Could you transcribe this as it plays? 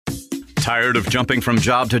Tired of jumping from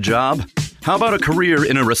job to job? How about a career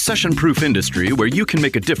in a recession-proof industry where you can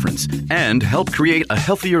make a difference and help create a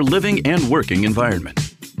healthier living and working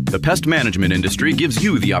environment? The pest management industry gives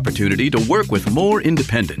you the opportunity to work with more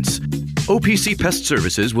independence. OPC Pest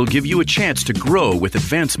Services will give you a chance to grow with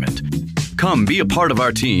advancement. Come be a part of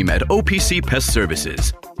our team at OPC Pest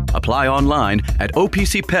Services. Apply online at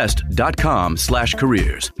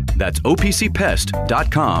opcpest.com/careers. That's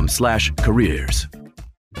opcpest.com/careers.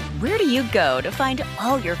 Where do you go to find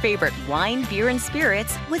all your favorite wine, beer, and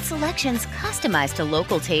spirits with selections customized to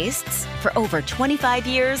local tastes? For over 25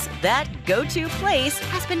 years, that go-to place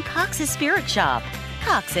has been Cox's Spirit Shop.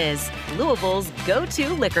 Cox's, Louisville's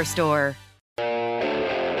go-to liquor store.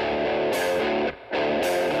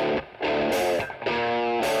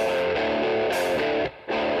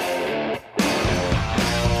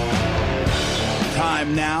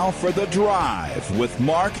 Time now for The Drive with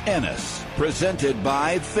Mark Ennis, presented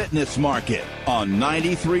by Fitness Market on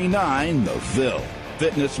 93.9 The Ville.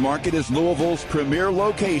 Fitness Market is Louisville's premier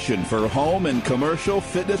location for home and commercial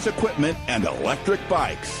fitness equipment and electric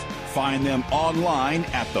bikes. Find them online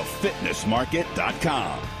at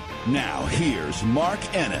thefitnessmarket.com. Now here's Mark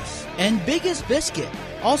Ennis. And Biggest Biscuit,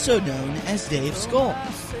 also known as Dave Skull.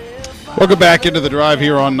 Welcome back into The Drive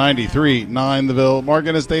here on 93.9 The Ville. Mark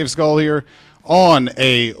Ennis, Dave Skull here on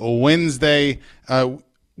a Wednesday.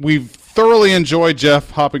 We've thoroughly enjoyed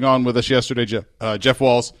Jeff hopping on with us yesterday, Jeff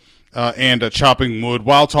Walls, and chopping wood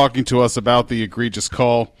while talking to us about the egregious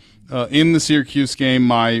call in the Syracuse game.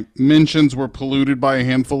 My mentions were polluted by a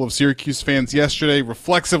handful of Syracuse fans yesterday,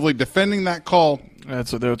 reflexively defending that call.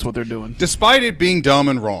 That's what they're doing. Despite it being dumb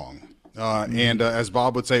and wrong. And as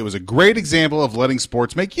Bob would say, it was a great example of letting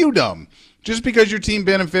sports make you dumb. Just because your team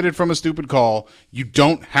benefited from a stupid call, you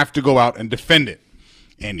don't have to go out and defend it.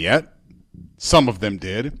 And yet, some of them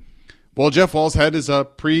did. Well, Jeff Walls had his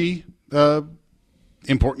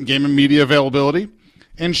important game and media availability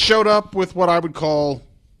and showed up with what I would call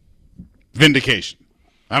vindication.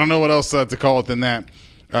 I don't know what else to call it than that.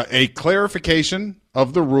 A clarification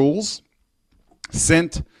of the rules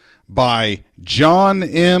sent by John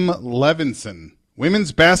M. Levinson,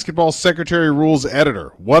 Women's Basketball Secretary Rules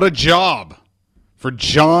Editor. What a job for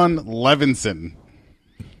John Levinson.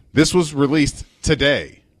 This was released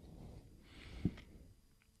today.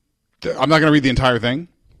 I'm not going to read the entire thing,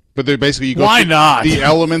 but basically you go Why through not? the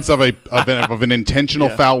elements of an intentional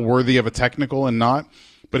foul worthy of a technical and not.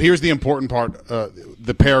 But here's the important part,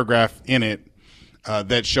 the paragraph in it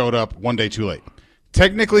that showed up one day too late.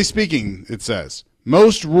 Technically speaking, it says,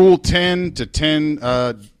 most Rule 10 to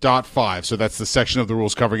 10.5, so that's the section of the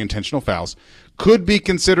rules covering intentional fouls, could be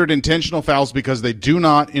considered intentional fouls because they do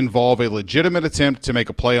not involve a legitimate attempt to make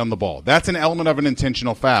a play on the ball. That's an element of an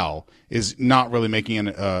intentional foul, is not really making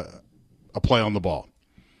a play on the ball.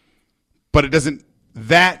 But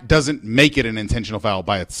that doesn't make it an intentional foul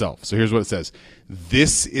by itself. So here's what it says.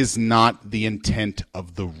 This is not the intent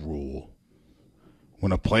of the rule.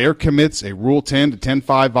 When a player commits a Rule 10 to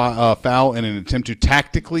 10.5 foul in an attempt to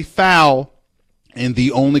tactically foul, and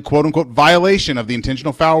the only quote-unquote violation of the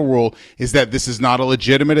intentional foul rule is that this is not a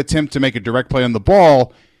legitimate attempt to make a direct play on the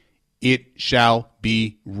ball, it shall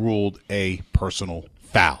be ruled a personal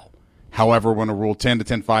foul. However, when a Rule 10 to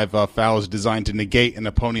 10.5 foul is designed to negate an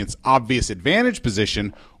opponent's obvious advantage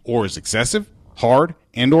position or is excessive, hard,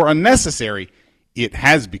 and or unnecessary, it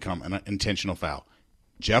has become an intentional foul.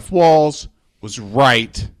 Jeff Walls was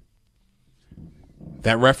right.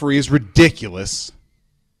 That referee is ridiculous.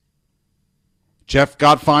 Jeff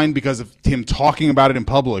got fined because of him talking about it in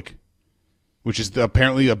public, which is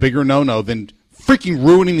apparently a bigger no-no than freaking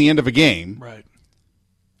ruining the end of a game. Right.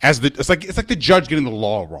 It's like the judge getting the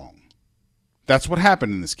law wrong. That's what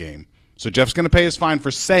happened in this game. So Jeff's going to pay his fine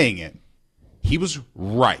for saying it. He was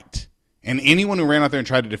right. And anyone who ran out there and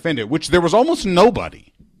tried to defend it, which there was almost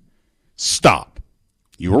nobody, stop.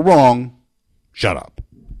 You were wrong. Shut up.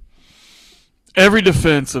 Every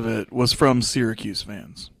defense of it was from Syracuse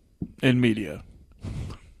fans and media.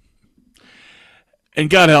 And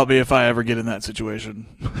God help me if I ever get in that situation.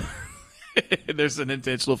 There's an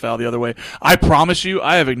intentional foul the other way. I promise you,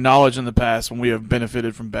 I have acknowledged in the past when we have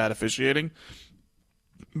benefited from bad officiating.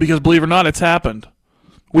 Because believe it or not, it's happened.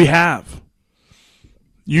 We have.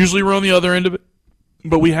 Usually we're on the other end of it,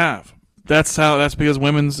 but we have. That's because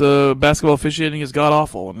women's basketball officiating is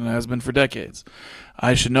god-awful, and it has been for decades.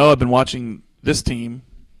 I should know I've been watching this team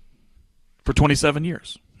for 27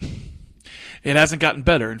 years. It hasn't gotten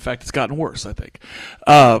better. In fact, it's gotten worse, I think.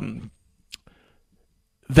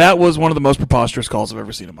 That was one of the most preposterous calls I've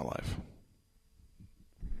ever seen in my life.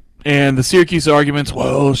 And the Syracuse arguments,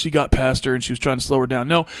 well, she got past her and she was trying to slow her down.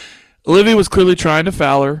 No, Olivia was clearly trying to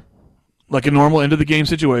foul her. like a normal end of the game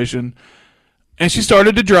situation, and she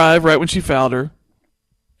started to drive right when she fouled her,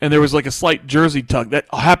 and there was like a slight jersey tug. That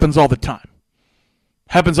happens all the time.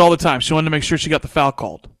 She wanted to make sure she got the foul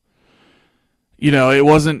called. You know,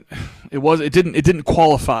 it didn't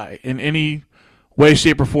qualify in any way,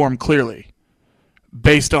 shape, or form clearly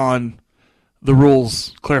based on the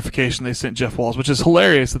rules clarification they sent Jeff Walz, which is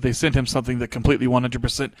hilarious that they sent him something that completely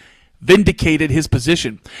 100% vindicated his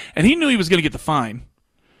position. And he knew he was going to get the fine.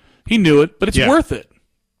 He knew it, but it's worth it.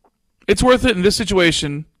 It's worth it in this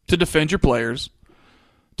situation to defend your players,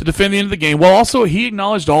 to defend the end of the game. Well, also, he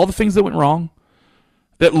acknowledged all the things that went wrong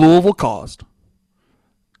that Louisville caused.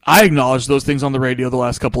 I acknowledged those things on the radio the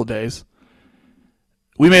last couple of days.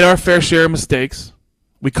 We made our fair share of mistakes.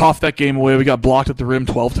 We coughed that game away. We got blocked at the rim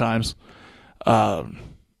 12 times.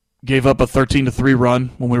 Gave up a 13-3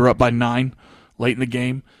 run when we were up by 9 late in the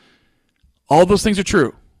game. All those things are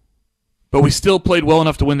true. But we still played well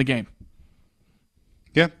enough to win the game.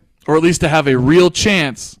 Yeah. Or at least to have a real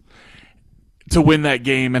chance to win that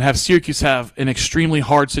game and have Syracuse have an extremely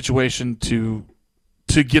hard situation to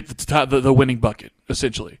get the winning bucket,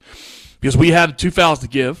 essentially. Because we had 2 fouls to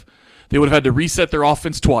give. They would have had to reset their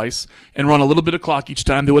offense twice and run a little bit of clock each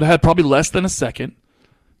time. They would have had probably less than a second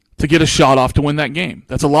to get a shot off to win that game.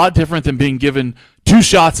 That's a lot different than being given 2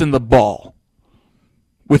 shots in the ball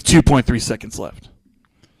with 2.3 seconds left.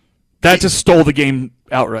 That just stole the game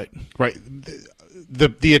outright. Right.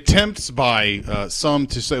 The attempts by some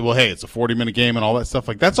to say, well, hey, it's a 40-minute game and all that stuff,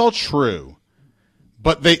 like that's all true.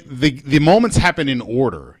 But the moments happen in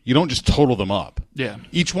order. You don't just total them up. Yeah.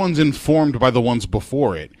 Each one's informed by the ones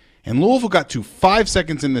before it. And Louisville got to 5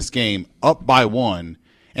 seconds in this game, up by 1,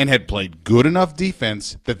 and had played good enough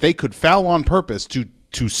defense that they could foul on purpose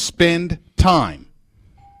to spend time.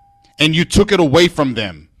 And you took it away from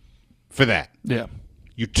them for that. Yeah.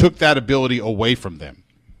 You took that ability away from them.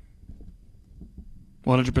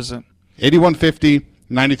 100%.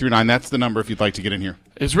 8150-93.9. That's the number if you'd like to get in here.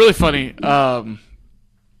 It's really funny.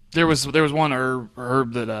 There was one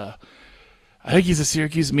Herb that I think he's a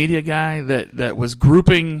Syracuse media guy that was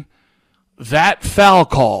grouping that foul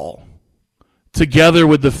call together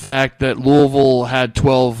with the fact that Louisville had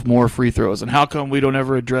 12 more free throws. And how come we don't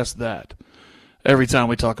ever address that every time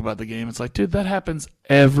we talk about the game? It's like, dude, that happens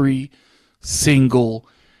every single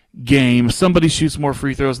game. Somebody shoots more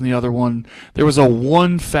free throws than the other one. There was a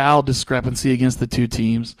 1 foul discrepancy against the 2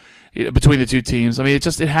 teams, between the 2 teams. I mean,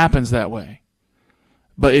 it happens that way.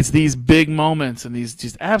 But it's these big moments and these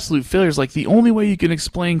just absolute failures. Like, the only way you can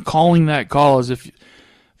explain calling that call is if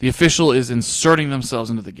the official is inserting themselves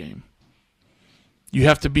into the game. You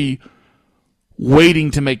have to be waiting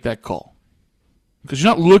to make that call. Because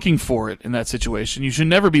you're not looking for it in that situation. You should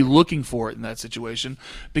never be looking for it in that situation.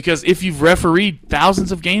 Because if you've refereed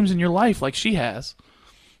thousands of games in your life, like she has,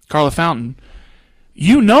 Carla Fountain,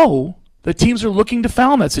 you know that teams are looking to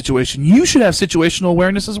foul in that situation. You should have situational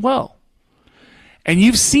awareness as well. And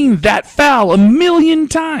you've seen that foul a million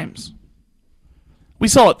times. We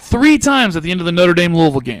saw it 3 times at the end of the Notre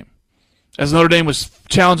Dame-Louisville game, as Notre Dame was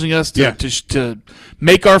challenging us to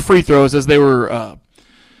make our free throws as they were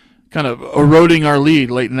kind of eroding our lead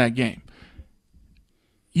late in that game.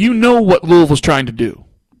 You know what Louisville's trying to do.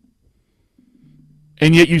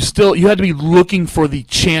 And yet you had to be looking for the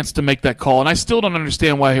chance to make that call. And I still don't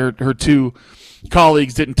understand why her 2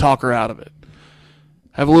 colleagues didn't talk her out of it.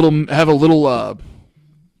 Have a little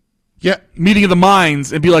meeting of the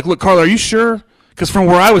minds and be like, look, Carla, are you sure? Because from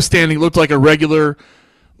where I was standing, it looked like a regular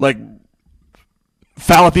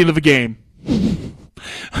foul at the end of a game.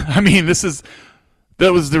 I mean,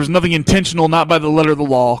 there was nothing intentional, not by the letter of the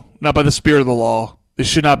law, not by the spirit of the law. This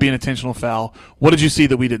should not be an intentional foul. What did you see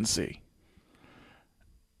that we didn't see?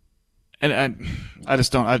 And I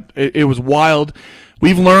just don't. It was wild.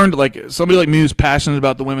 We've learned, like somebody like me who's passionate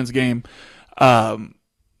about the women's game,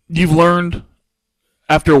 you've learned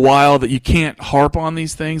after a while that you can't harp on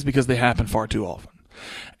these things because they happen far too often.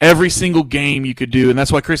 Every single game you could do, and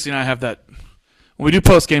that's why Christy and I have that. When we do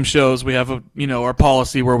post-game shows, we have our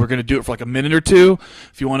policy where we're going to do it for like a minute or 2.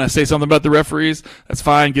 If you want to say something about the referees, that's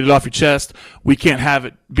fine. Get it off your chest. We can't have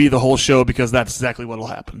it be the whole show because that's exactly what will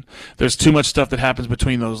happen. There's too much stuff that happens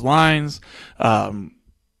between those lines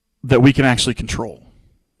that we can actually control,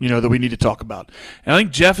 that we need to talk about. And I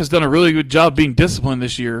think Jeff has done a really good job being disciplined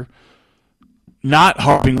this year, not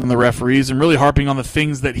harping on the referees and really harping on the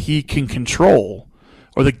things that he can control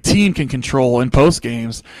or the team can control in post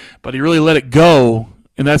games, but he really let it go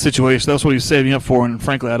in that situation. That's what he was saving up for, and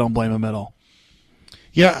frankly, I don't blame him at all.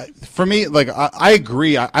 Yeah, for me, I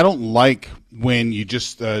agree. I don't like when you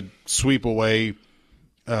just sweep away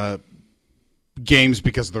games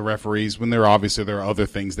because of the referees when there are other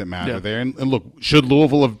things that matter Yeah. there. And look, should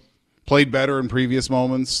Louisville have played better in previous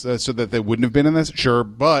moments so that they wouldn't have been in this? Sure,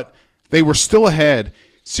 but they were still ahead.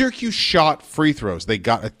 Syracuse shot free throws. They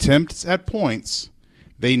got attempts at points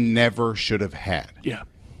they never should have had. Yeah.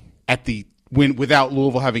 Without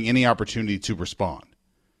Louisville having any opportunity to respond.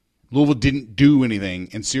 Louisville didn't do anything,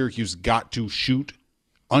 and Syracuse got to shoot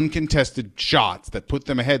uncontested shots that put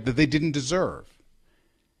them ahead that they didn't deserve.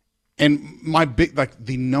 And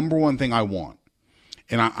the number one thing I want,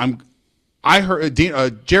 and I heard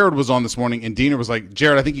Jared was on this morning, and Diener was like,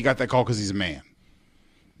 Jared, I think you got that call because he's a man.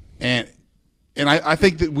 And I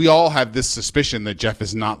think that we all have this suspicion that Jeff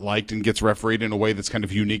is not liked and gets refereed in a way that's kind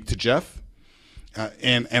of unique to Jeff.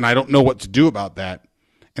 And I don't know what to do about that.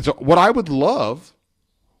 And so what I would love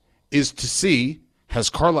is to see, has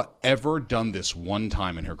Carla ever done this one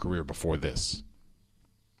time in her career before this?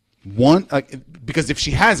 Because if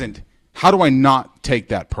she hasn't, how do I not take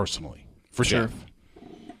that personally for Sure. Jeff?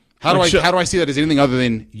 How do I see that as anything other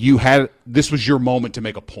than this was your moment to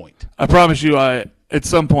make a point? I promise you, at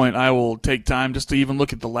some point I will take time just to even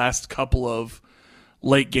look at the last couple of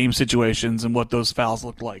late game situations and what those fouls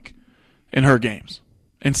looked like in her games,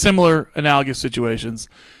 in similar analogous situations,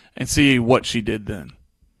 and see what she did then.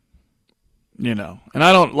 And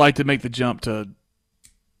I don't like to make the jump to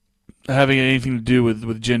having anything to do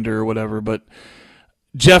with gender or whatever, but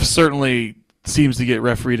Jeff certainly seems to get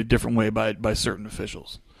refereed a different way by certain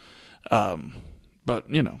officials. But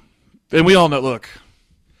and we all know. Look,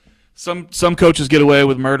 some coaches get away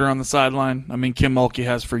with murder on the sideline. I mean, Kim Mulkey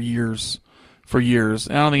has for years.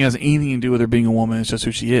 And I don't think it has anything to do with her being a woman. It's just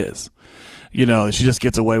who she is. She just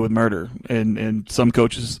gets away with murder, and some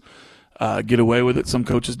coaches get away with it. Some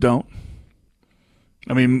coaches don't.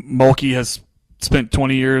 I mean, Mulkey has spent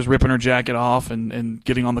 20 years ripping her jacket off and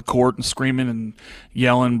getting on the court and screaming and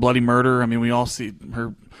yelling bloody murder. I mean, we all see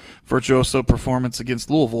her virtuoso performance against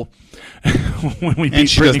Louisville when we beat And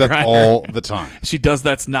she Brittany does that Griner. all the time. She does.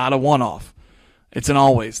 That's not a one-off. It's an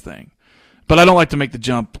always thing. But I don't like to make the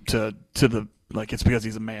jump to the it's because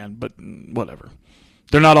he's a man. But whatever.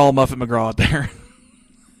 They're not all Muffet McGraw out there.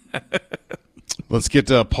 Let's get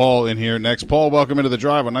Paul in here next. Paul, welcome into the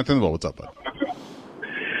drive on 9th and the Ball. What's up, bud?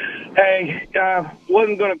 Hey,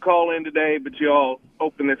 wasn't going to call in today, but you all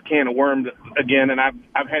opened this can of worms again, and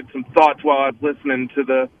I've had some thoughts while I was listening to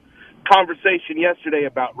the conversation yesterday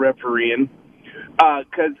about refereeing,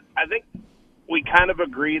 because I think we kind of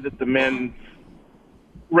agree that the men's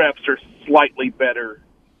refs are slightly better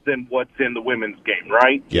than what's in the women's game,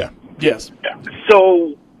 right? Yeah. Yes.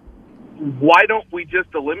 So why don't we just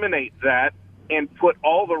eliminate that and put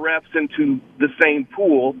all the refs into the same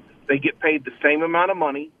pool? They get paid the same amount of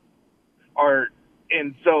money.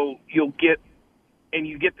 And so you get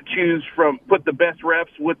to choose from, put the best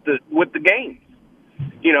refs with the games.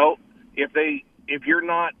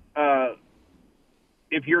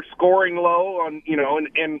 If you're scoring low on,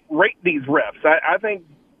 and rate these refs. I think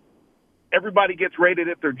everybody gets rated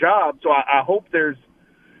at their job. So I hope there's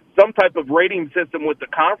some type of rating system with the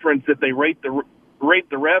conference that they rate the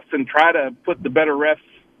refs and try to put the better refs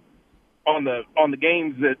on the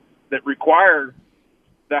games that require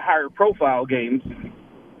the higher profile games.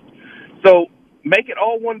 So make it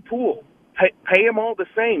all one pool. Pay them all the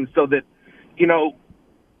same so that,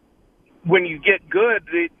 when you get good,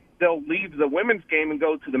 they'll leave the women's game and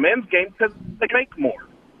go to the men's game because they make more.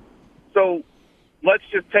 So let's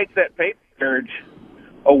just take that pay carriage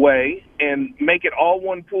away and make it all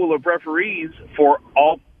one pool of referees for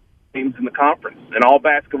all games in the conference and all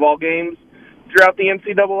basketball games throughout the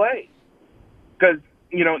NCAA. Because,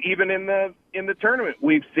 even in the tournament,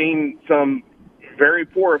 we've seen some very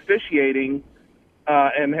poor officiating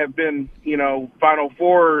and have been, Final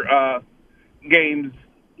Four games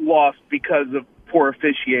lost because of poor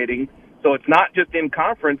officiating. So it's not just in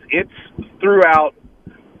conference, it's throughout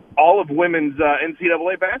all of women's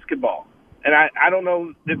NCAA basketball. And I don't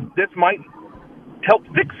know if this might help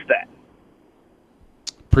fix that.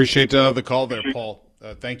 Appreciate the call there, Paul.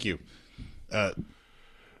 Thank you.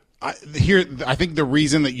 I think the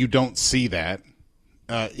reason that you don't see that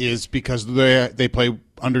is because they play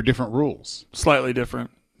under different rules. Slightly different.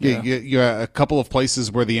 Yeah. You have a couple of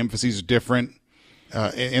places where the emphases are different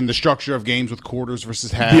in the structure of games with quarters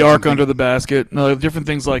versus halves. The arc under the basket. No, different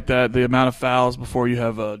things like that. The amount of fouls before you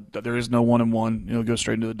have there is no 1-and-1. Go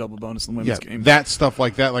straight into the double bonus in the women's game. That stuff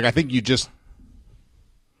like that. I think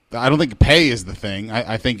I don't think pay is the thing.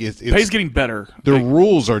 I think it's pay's getting better. The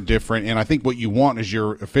rules are different, and I think what you want is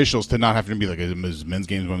your officials to not have to be like men's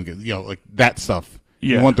games, women's games, like that stuff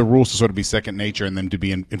Yeah. You want the rules to sort of be second nature and then to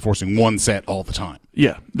be enforcing one set all the time.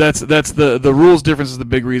 Yeah, that's the rules difference is the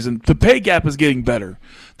big reason. The pay gap is getting better.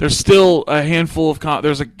 There's still a handful of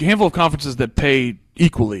conferences that pay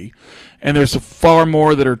equally, and there's far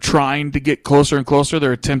more that are trying to get closer and closer.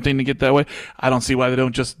 They're attempting to get that way. I don't see why they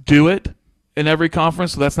don't just do it in every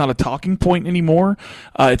conference, so that's not a talking point anymore.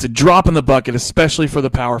 It's a drop in the bucket, especially for the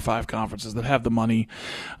Power 5 conferences that have the money.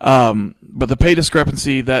 But the pay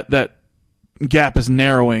discrepancy, that gap is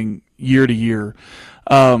narrowing year to year.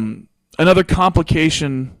 Another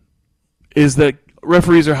complication is that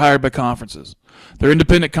referees are hired by conferences. They're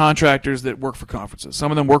independent contractors that work for conferences.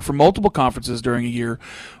 Some of them work for multiple conferences during a year,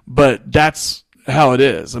 but that's how it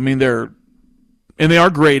is. I mean, they are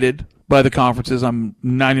graded by the conferences, I'm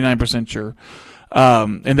 99% sure.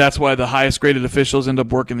 And that's why the highest graded officials end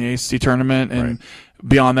up working the ACC tournament and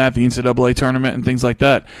beyond that, the NCAA tournament and things like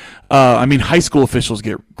that. I mean, high school officials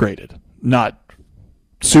get graded, not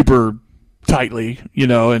super tightly,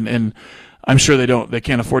 and I'm sure they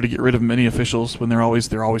can't afford to get rid of many officials when they're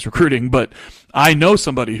always recruiting, but I know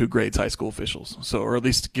somebody who grades high school officials, or at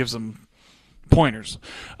least gives them pointers.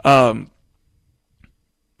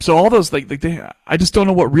 So all those, I just don't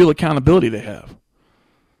know what real accountability they have.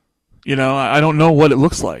 I don't know what it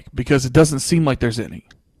looks like because it doesn't seem like there's any.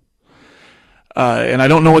 And I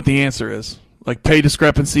don't know what the answer is. Like, pay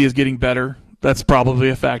discrepancy is getting better. That's probably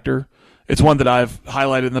a factor. It's one that I've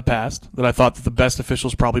highlighted in the past, that I thought that the best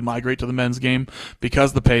officials probably migrate to the men's game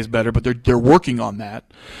because the pay is better, but they're working on that.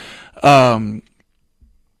 But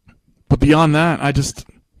beyond that, I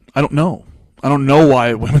don't know. I don't know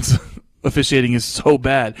why women's officiating is so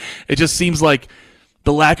bad. It just seems like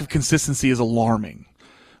the lack of consistency is alarming,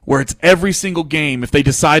 where it's every single game. If they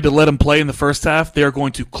decide to let them play in the first half, they're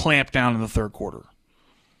going to clamp down in the third quarter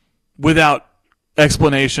without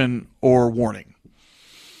explanation or warning.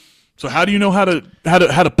 So how do you know how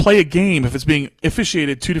to play a game if it's being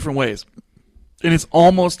officiated two different ways? And it's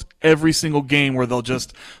almost every single game where they'll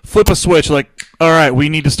just flip a switch like, all right, we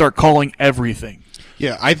need to start calling everything.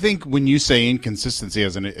 Yeah, I think when you say inconsistency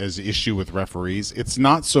as an issue with referees, it's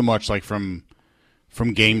not so much like from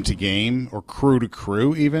game to game or crew to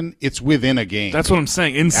crew even. It's within a game. That's what I'm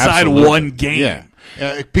saying, inside Absolutely. one game.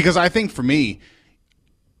 Yeah, because I think for me,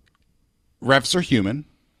 refs are human.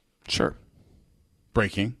 Sure.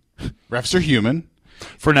 Breaking. Refs are human.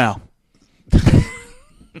 For now.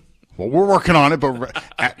 Well, we're working on it, but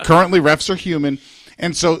currently refs are human.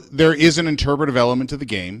 And so there is an interpretive element to the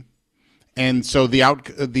game. And so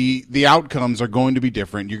the outcomes are going to be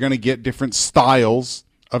different. You're going to get different styles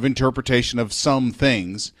of interpretation of some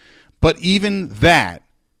things. But even that,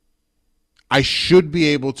 I should be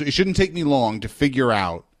able to – it shouldn't take me long to figure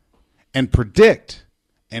out and predict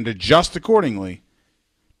and adjust accordingly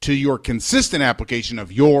to your consistent application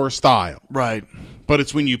of your style. Right. But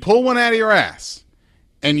it's when you pull one out of your ass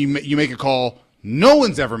and you make a call no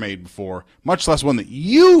one's ever made before, much less one that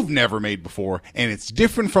you've never made before, and it's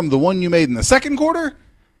different from the one you made in the second quarter,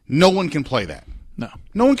 no one can play that.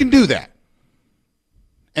 No one can do that.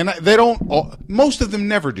 And they don't. Most of them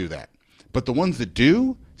never do that. But the ones that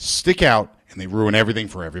do stick out, and they ruin everything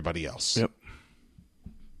for everybody else. Yep.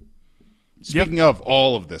 Speaking of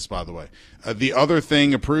all of this, by the way, the other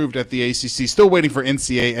thing approved at the ACC, still waiting for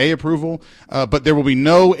NCAA approval, but there will be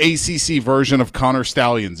no ACC version of Connor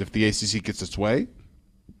Stallions if the ACC gets its way.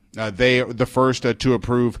 They are the first to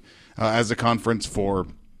approve as a conference for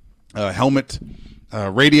helmet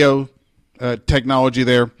radio technology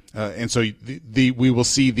there. And so we will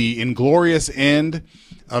see the inglorious end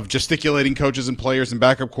of gesticulating coaches and players and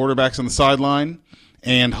backup quarterbacks on the sideline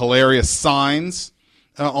and hilarious signs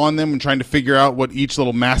on them and trying to figure out what each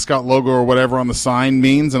little mascot logo or whatever on the sign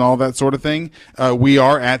means and all that sort of thing. We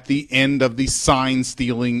are at the end of the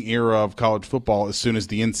sign-stealing era of college football. As soon as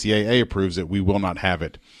the NCAA approves it, we will not have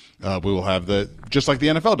it. We will have just like the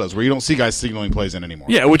NFL does, where you don't see guys signaling plays in anymore.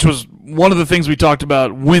 Yeah, which was one of the things we talked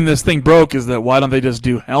about when this thing broke, is that why don't they just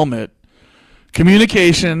do helmet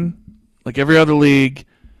communication like every other league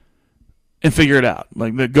and figure it out,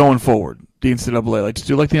 like going forward. The NCAA likes to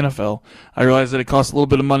do like the NFL. I realize that it costs a little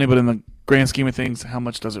bit of money, but in the grand scheme of things, how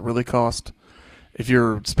much does it really cost? If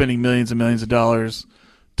you're spending millions and millions of dollars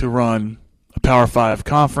to run a Power 5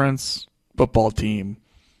 conference football team,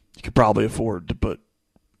 you could probably afford to put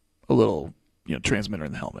a little transmitter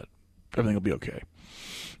in the helmet. Everything will be okay.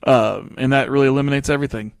 And that really eliminates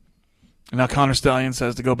everything. And now Connor Stallions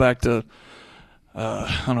has to go back to,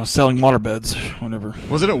 selling waterbeds, whatever.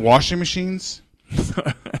 Wasn't it washing machines?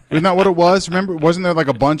 Isn't that what it was? Remember, wasn't there like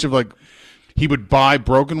a bunch of he would buy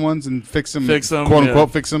broken ones and fix them, quote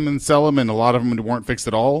unquote, fix them and sell them, and a lot of them weren't fixed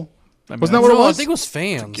at all? Wasn't that what it No, I was? think it was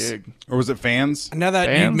fans. Gig. Or was it fans? Now that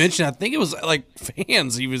you Fans? mentioned, I think it was like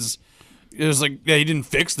fans. It was like, yeah, he didn't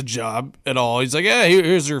fix the job at all. He's like, yeah,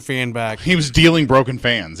 here's your fan back. He was dealing broken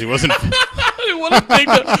fans. He wasn't. What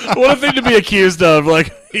a thing to be accused of.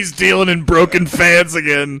 Like, he's dealing in broken fans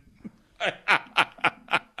again.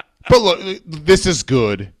 But look, this is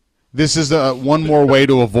good. This is one more way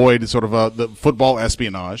to avoid sort of the football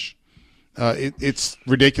espionage. It's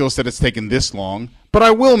ridiculous that it's taken this long, but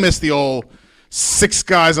I will miss the old 6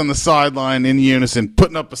 guys on the sideline in unison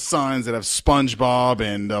putting up signs that have SpongeBob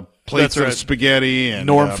and plates That's right. of spaghetti and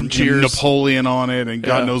Norm from Cheers. Napoleon on it and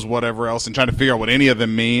God Yeah. knows whatever else, and trying to figure out what any of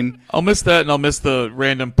them mean. I'll miss that, and I'll miss the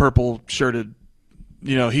random purple shirted.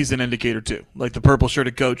 He's an indicator too, like the purple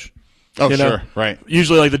shirted coach. Oh, You know? sure, right.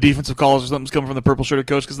 Usually, like the defensive calls or something's coming from the purple shirted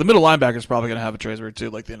coach because the middle linebacker is probably going to have a tracer too,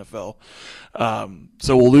 like the NFL.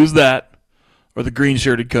 So we'll lose that, or the green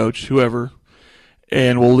shirted coach, whoever,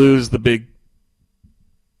 and we'll lose the big.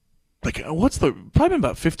 Like, probably been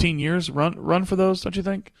about 15 years run for those, don't you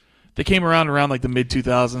think? They came around like the mid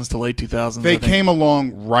 2000s to late 2000s. They came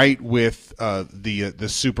along right with the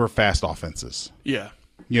super fast offenses. Yeah.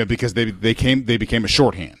 Because they became a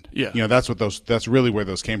shorthand. Yeah. That's really where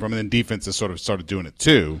those came from, and then defenses sort of started doing it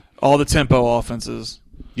too. All the tempo offenses.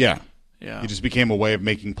 Yeah. Yeah. It just became a way of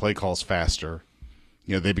making play calls faster.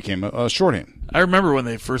 They became a shorthand. I remember when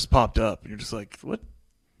they first popped up. You're just like, what?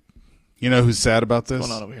 You know who's sad about this? What's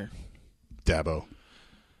going on over here? Dabo.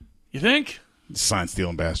 You think? Sign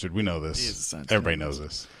stealing bastard. We know this. He is a sign Everybody stealing knows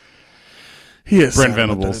this. He is. Brent sad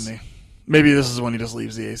about that, Venables. isn't he? Maybe this is when he just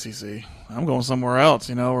leaves the ACC. I'm going somewhere else,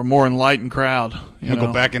 or more enlightened crowd. He'll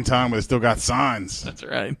go back in time where they still got signs. That's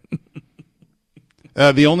right.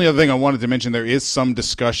 The only other thing I wanted to mention, there is some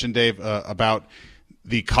discussion, Dave, about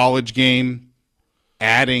the college game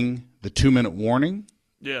adding the 2-minute warning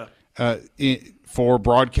Yeah. for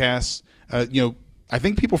broadcasts. I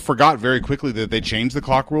think people forgot very quickly that they changed the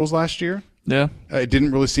clock rules last year. Yeah. It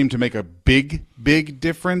didn't really seem to make a big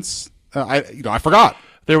difference. I forgot.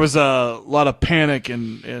 There was a lot of panic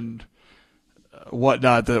and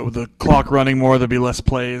whatnot. The clock running more, there'd be less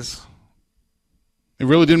plays. It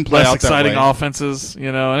really didn't play Less out exciting that way. offenses,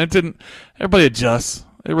 and it didn't. Everybody adjusts.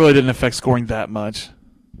 It really didn't affect scoring that much.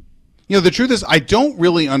 The truth is, I don't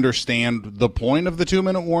really understand the point of the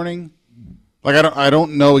 2-minute warning. Like, I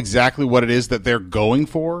don't know exactly what it is that they're going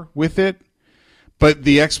for with it. But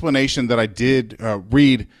the explanation that I did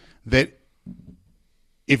read, that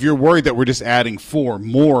if you're worried that we're just adding 4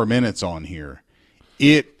 more minutes on here,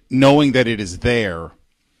 knowing that it is there,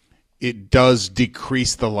 it does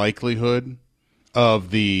decrease the likelihood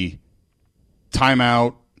of the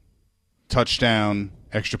timeout, touchdown,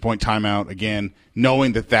 extra point timeout, again,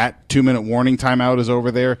 knowing that 2-minute warning timeout is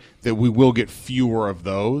over there, that we will get fewer of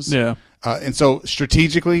those. Yeah. And so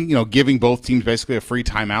strategically, giving both teams basically a free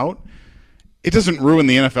timeout, it doesn't ruin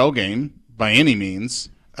the NFL game by any means,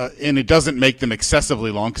 and it doesn't make them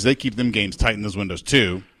excessively long because they keep them games tight in those windows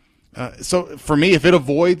too. So for me,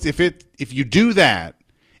 if you do that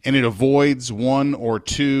and it avoids 1 or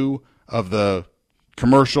 2 of the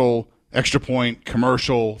commercial extra point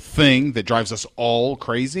commercial thing that drives us all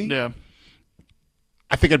crazy, Yeah.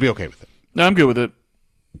 I think I'd be okay with it. No, I'm good with it.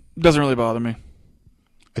 Doesn't really bother me.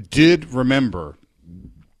 I did remember,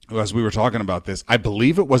 as we were talking about this, I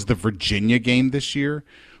believe it was the Virginia game this year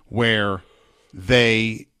where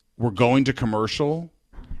they were going to commercial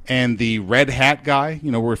and the red hat guy,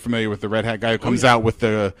 we're familiar with the red hat guy who comes out with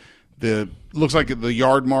the looks like the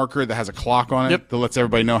yard marker that has a clock on it Yep. that lets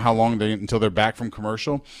everybody know how long until they're back from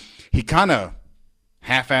commercial. He kind of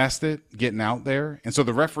half-assed it getting out there, and so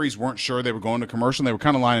the referees weren't sure they were going to commercial, and they were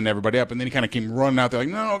kind of lining everybody up, and then he kind of came running out there like,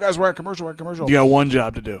 no, guys, we're at commercial. You got one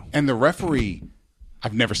job to do. And the referee,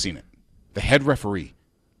 I've never seen it. The head referee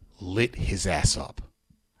lit his ass up.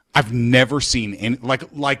 I've never seen any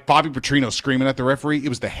like Bobby Petrino screaming at the referee. It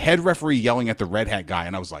was the head referee yelling at the red hat guy,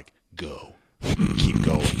 and I was like, "Go, keep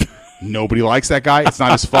going." Nobody likes that guy. It's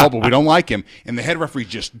not his fault, but we don't like him. And the head referee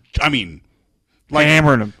like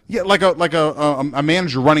hammering him. Yeah, like a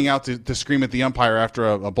manager running out to scream at the umpire after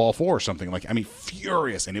a ball 4 or something.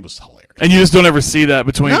 Furious, and it was hilarious. And you just don't ever see that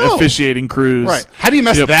between No. officiating crews. Right? How do you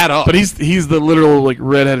mess that up? But he's the literal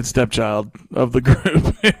redheaded stepchild of the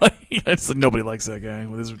group. Nobody likes that guy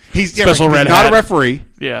with his He's special he's red not hat. a referee,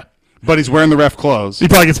 Yeah. but he's wearing the ref clothes. He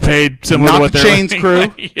probably gets paid similar to Not what the they're Chains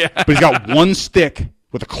wearing. crew, Yeah. but he's got one stick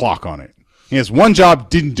with a clock on it. He has one job,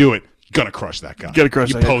 didn't do it. Gonna crush that guy. Gotta crush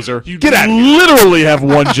you that guy. poser. You Get out of here. literally have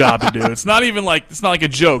one job to do. It's not like a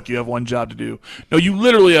joke. You have one job to do. No, you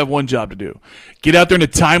literally have one job to do. Get out there in a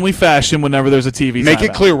timely fashion whenever there's a TV Make timeout.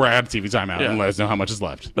 it clear we're at a TV timeout Yeah. and let us know how much is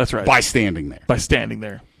left. That's right. By standing there. By standing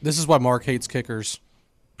there. This is why Mark hates kickers.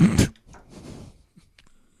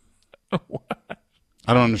 I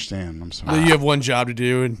don't understand. I'm sorry. You have one job to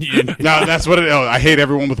do, and you, No, that's what it is. I hate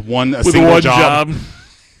everyone with a With single one job.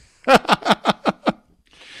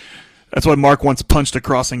 That's why Mark once punched a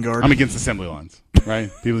crossing guard. I'm against assembly lines, right?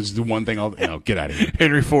 People just do one thing all get out of here.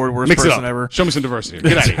 Henry Ford, worst Mix it person up. ever. Show me some diversity.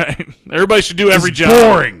 Get out of here. Right. Everybody should do every It's job.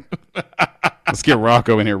 boring. Let's get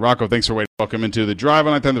Rocco in here. Rocco, thanks for waiting. Welcome into the Drive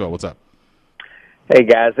on Thunderbolt. What's up? Hey,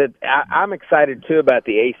 guys. I'm excited, too, about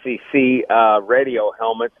the ACC radio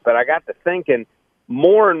helmets, but I got to thinking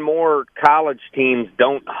more and more college teams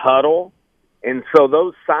don't huddle, and so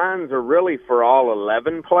those signs are really for all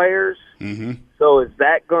 11 players. Mm-hmm. So is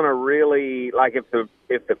that going to really, like if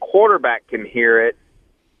the quarterback can hear it,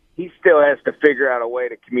 he still has to figure out a way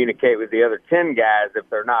to communicate with the other 10 guys if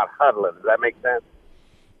they're not huddling. Does that make sense?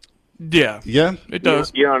 Yeah. Yeah. It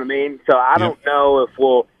does. You know what I mean? So I don't know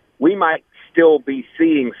if we might still be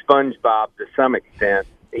seeing SpongeBob to some extent,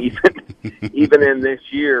 even in this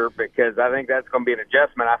year, because I think that's going to be an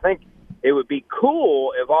adjustment. I think it would be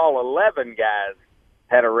cool if all 11 guys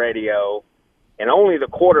had a radio and only the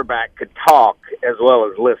quarterback could talk as well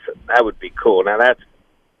as listen. That would be cool. Now, that's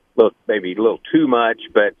maybe a little too much,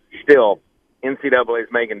 but still, NCAA is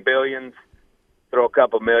making billions. Throw a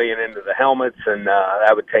couple million into the helmets, and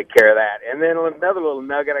that would take care of that. And then another little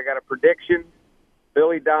nugget, I got a prediction.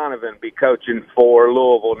 Billy Donovan be coaching for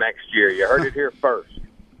Louisville next year. You heard it here first.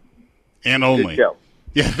 And only. Good show.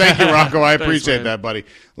 Yeah, thank you, Rocco. I Thanks, appreciate man. that, buddy.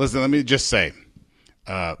 Listen, let me just say,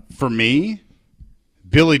 for me,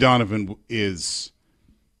 Billy Donovan is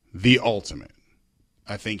the ultimate.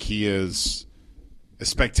 I think he is a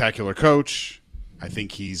spectacular coach. I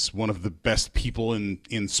think he's one of the best people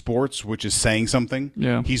in sports, which is saying something.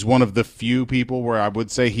 Yeah. He's one of the few people where I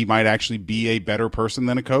would say he might actually be a better person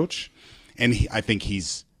than a coach. And I think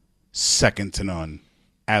he's second to none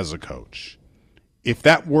as a coach. If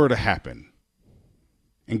that were to happen,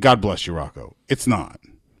 and God bless you, Rocco, it's not.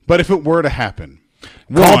 But if it were to happen,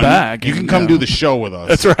 Call back you can and, come do the show with us.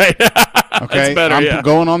 That's right. Okay, That's better, I'm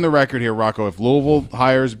going on the record here, Rocco. If Louisville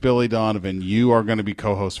hires Billy Donovan, you are going to be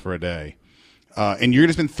co-host for a day. And you're going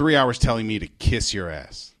to spend 3 hours telling me to kiss your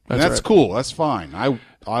ass. And that's right. cool. That's fine.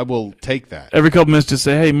 I will take that. Every couple minutes, just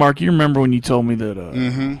say, "Hey, Mark, you remember when you told me that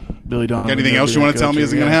Billy Donovan?" Got anything else you want to tell me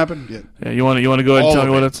isn't going to happen? Yeah, you want to go ahead and All tell of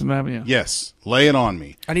me what it. that's going to happen? Yeah. Yes. Lay it on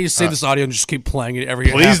me. I need to save this audio and just keep playing it every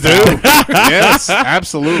Please do. half hour. Yes,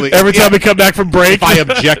 absolutely. Every time we come back from break, If I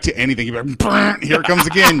object to anything, you're like, "Brr, here it comes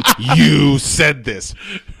again. You said this."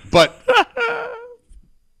 But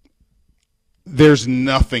there's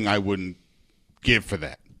nothing I wouldn't give for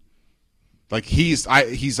that. Like he's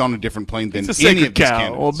on a different plane than it's a any sacred of these cow.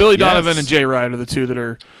 candidates. Well, Billy Yes. Donovan and Jay Wright are the two that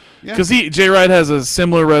are Yeah. because Jay Wright has a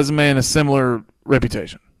similar resume and a similar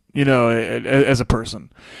reputation, as a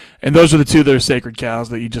person, and those are the two that are sacred cows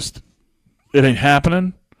that it ain't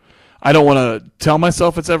happening. I don't want to tell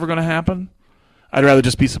myself it's ever going to happen. I'd rather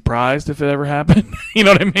just be surprised if it ever happened, you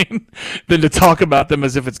know what I mean, than to talk about them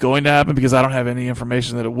as if it's going to happen because I don't have any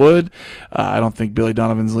information that it would. I don't think Billy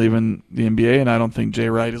Donovan's leaving the NBA, and I don't think Jay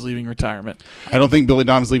Wright is leaving retirement. I don't think Billy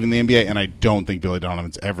Donovan's leaving the NBA, and I don't think Billy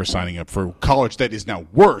Donovan's ever signing up for college that is now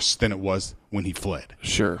worse than it was when he fled.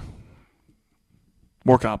 Sure.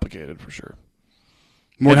 More complicated, for sure.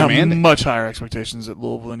 More and demanding. much higher expectations at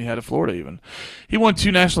Louisville than he had at Florida even. He won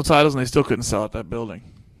 2 national titles, and they still couldn't sell out that building.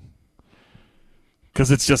 Because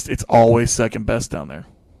it's always second best down there.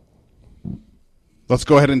 Let's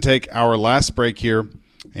go ahead and take our last break here,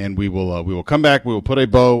 and we will come back. We will put a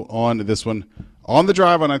bow on this one on the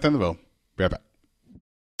Drive on 9th and the Ville. Be right back.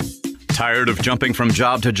 Tired of jumping from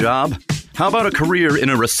job to job? How about a career in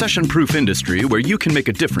a recession-proof industry where you can make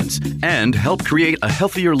a difference and help create a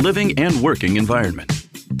healthier living and working environment?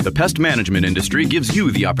 The pest management industry gives you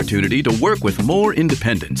the opportunity to work with more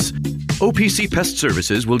independence. OPC Pest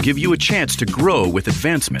Services will give you a chance to grow with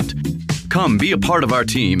advancement. Come be a part of our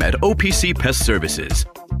team at OPC Pest Services.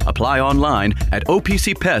 Apply online at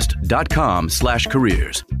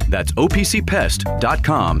opcpest.com/careers. That's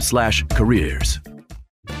opcpest.com/careers.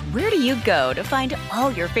 Where do you go to find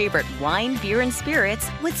all your favorite wine, beer, and spirits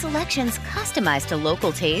with selections customized to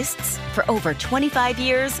local tastes? For over 25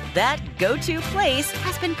 years, that go-to place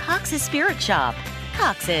has been Cox's Spirit Shop.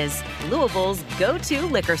 Cox's, Louisville's go-to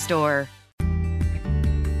liquor store.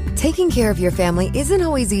 Taking care of your family isn't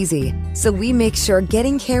always easy, so we make sure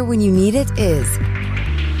getting care when you need it is.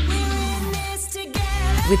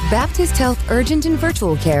 With Baptist Health Urgent and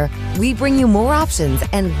Virtual Care, we bring you more options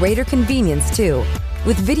and greater convenience, too.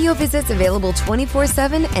 With video visits available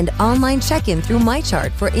 24/7 and online check-in through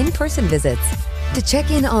MyChart for in-person visits. To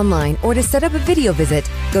check in online or to set up a video visit,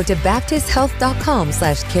 go to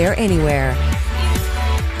baptisthealth.com/careanywhere.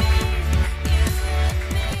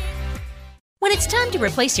 When it's time to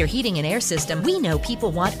replace your heating and air system, we know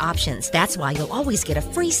people want options. That's why you'll always get a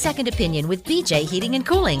free second opinion with BJ Heating and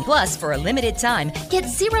Cooling. Plus, for a limited time, get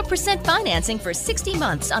 0% financing for 60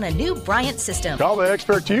 months on a new Bryant system. Call the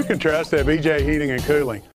experts you can trust at BJ Heating and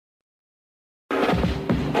Cooling.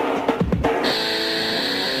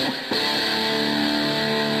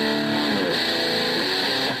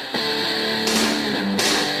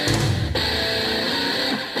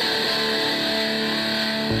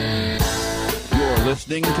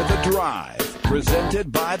 Listening to The Drive,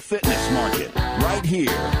 presented by Fitness Market, right here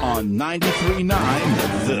on 93.9 The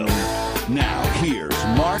Ville. Now, here's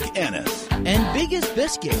Mark Ennis. And Biggest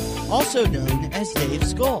Biscuit, also known as Dave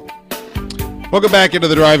Skull. Welcome back into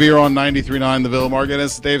The Drive here on 93.9 The Ville. Mark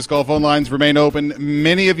Ennis, Dave Skull. Phone lines remain open.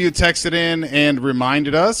 Many of you texted in and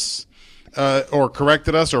reminded us, or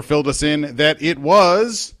corrected us, or filled us in that it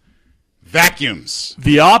was vacuums.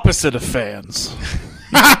 The opposite of fans.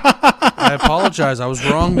 I apologize. I was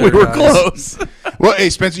wrong there, we were guys. close. Well, hey,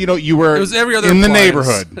 Spencer, you were it was every other in the appliance.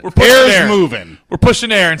 neighborhood. We're pushing Air's air. moving. We're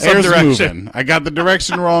pushing air in some Air's direction. moving. I got the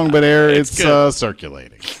direction wrong, but air it's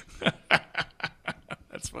circulating.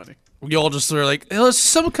 That's funny. We all just were like, it was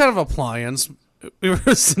some kind of appliance. We were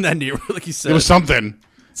in that neighborhood, like you said. It was something.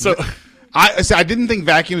 So I didn't think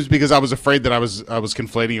vacuums because I was afraid that I was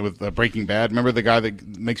conflating it with Breaking Bad. Remember the guy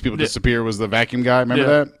that makes people disappear was the vacuum guy?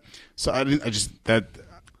 Remember that? So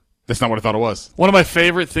that's not what I thought it was. One of my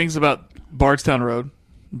favorite things about Bardstown Road,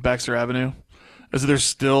 Baxter Avenue, is that there's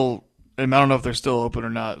still, and I don't know if they're still open or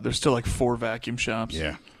not, there's still like 4 vacuum shops.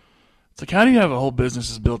 Yeah. It's like, how do you have a whole business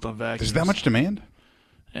is built on vacuums? There's that much demand?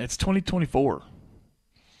 And it's 2024.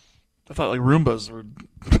 I thought like Roombas were.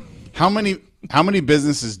 How many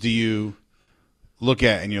businesses do you look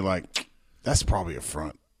at and you're like, that's probably a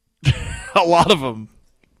front? A lot of them.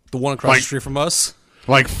 The one across the street from us?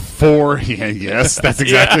 Like 4, yes, that's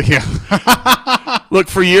exactly, Look,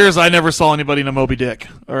 for years I never saw anybody in a Moby Dick.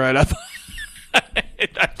 All right, I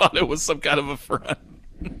thought it was some kind of a front.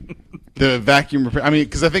 The vacuum repair. I mean,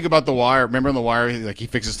 because I think about The Wire. Remember on The Wire, like he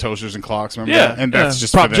fixes toasters and clocks. Remember that? And that's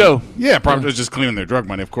just Prop Joe. Yeah, Prop Joe's just cleaning their drug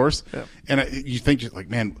money, of course. Yeah. And you think like,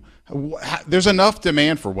 man, there's enough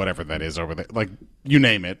demand for whatever that is over there. Like you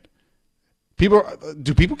name it.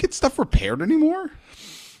 Do people get stuff repaired anymore?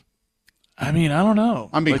 I mean, I don't know.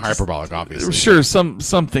 I'm being hyperbolic, obviously. Sure, some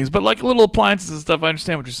things, but like little appliances and stuff, I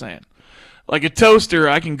understand what you're saying. Like a toaster,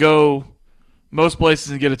 I can go most places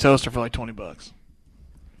and get a toaster for like $20.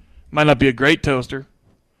 Might not be a great toaster.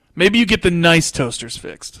 Maybe you get the nice toasters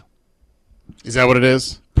fixed. Is that what it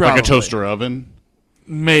is? Probably. Like a toaster oven?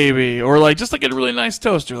 Maybe, or like just like a really nice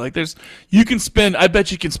toaster. Like I bet you can spend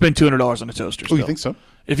 $200 on a toaster. Oh, you think so?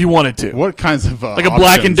 If you wanted to. What kinds of like a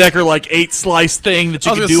Black & Decker, like 8-slice thing that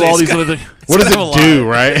you can do all these other things. What does it do,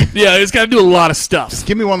 right? Yeah, it's got to do a lot of stuff. Just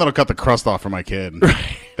give me one that'll cut the crust off for my kid. Right.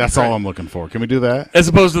 That's all I'm looking for. Can we do that? As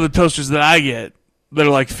opposed to the toasters that I get that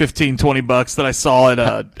are like $15-$20 that I saw at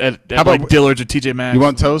like Dillard's or TJ Maxx. You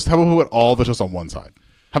want toast? How about we put all the toast on one side?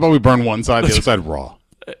 How about we burn one side, the other side raw?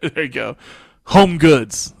 There you go. Home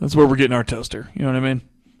Goods. That's where we're getting our toaster. You know what I mean?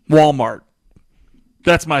 Walmart.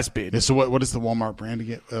 That's my speed. Yeah, so what is the Walmart brand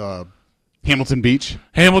again? Hamilton Beach.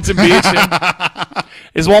 Hamilton Beach. Yeah.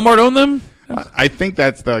 Is Walmart own them? I think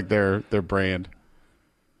that's their brand,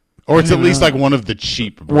 or it's at least like one of the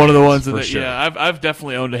cheap brands. One of the ones that sure. Yeah, I've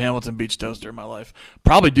definitely owned a Hamilton Beach toaster in my life.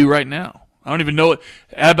 Probably do right now. I don't even know what.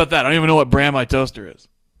 How about that? I don't even know what brand my toaster is.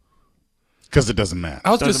 Because it doesn't matter. I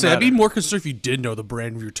was going to say, I'd be more concerned if you did know the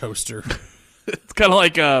brand of your toaster. It's kind of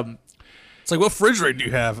like it's like, what fridge rate do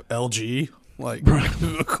you have? LG. Like,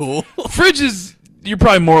 cool. Fridges, you're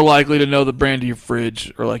probably more likely to know the brand of your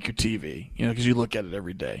fridge or like your TV, you know, because you look at it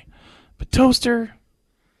every day. But toaster,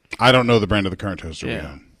 I don't know the brand of the current toaster we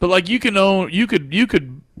own. But like you could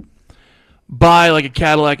buy like a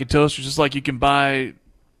Cadillac of toasters just like you can buy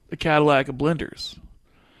a Cadillac of blenders,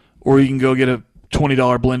 or you can go get a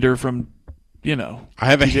 $20 blender from, you know. I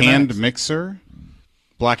have a TJ hand Maxx. mixer,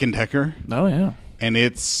 Black & Decker. Oh yeah, and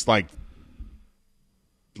it's like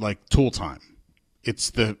tool time.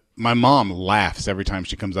 My mom laughs every time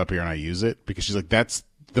she comes up here and I use it because she's like, that's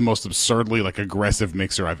the most absurdly like aggressive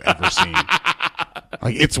mixer I've ever seen.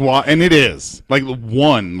 Like and it is like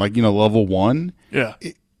level 1. Yeah.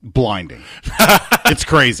 blinding. It's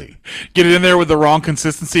crazy. Get it in there with the wrong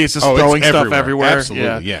consistency. It's just throwing stuff everywhere.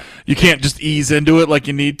 Absolutely, yeah. You can't just ease into it like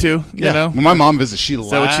you need to. You know. When my mom visits, she laughs.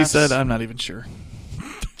 Is that what she said? I'm not even sure.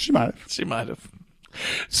 She might have. She might have.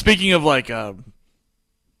 Speaking of like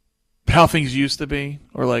how things used to be,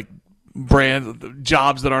 or like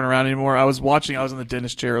jobs that aren't around anymore. I was in the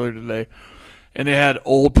dentist chair earlier today, and they had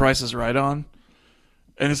old Prices Right on.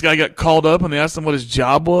 And this guy got called up, and they asked him what his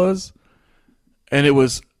job was, and it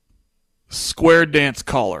was square dance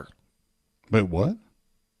caller. Wait, what?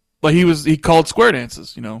 Like he called square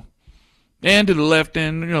dances, and to the left,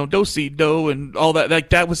 and do si do, and all that.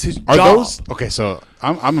 Like that was his job. Those okay? So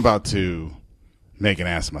I'm about to make an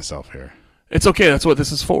ass of myself here. It's okay. That's what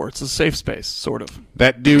this is for. It's a safe space, sort of.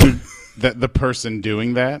 That dude, the person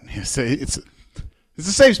doing that, it's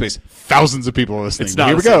a safe space. Thousands of people are listening. It's not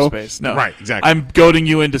Here we safe go. Space. No. Right, exactly. I'm goading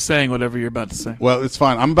you into saying whatever you're about to say. Well, it's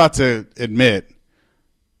fine. I'm about to admit,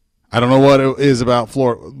 I don't know what it is about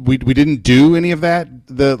Florida. We didn't do any of that.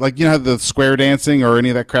 The square dancing or any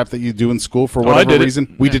of that crap that you do in school for whatever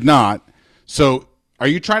reason. We did not. So, are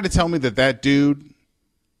you trying to tell me that dude,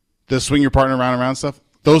 the swing your partner around and around stuff,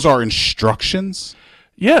 those are instructions?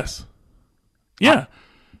 Yes. Yeah.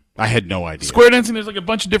 I had no idea. Square dancing. There's like a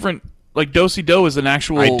bunch of different. Like do-si-do is an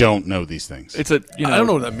actual. I don't know these things. It's a I don't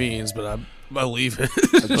know what that means, but I believe it.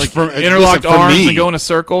 Like interlocked arms and go in a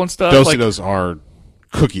circle and stuff. Do-si-dos are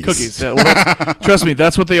cookies. Cookies. Yeah, well, trust me,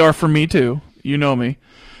 that's what they are for me too. You know me.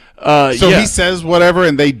 He says whatever,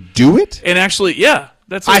 and they do it. And actually, yeah,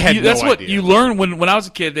 that's what what you learn when I was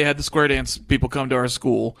a kid. They had the square dance people come to our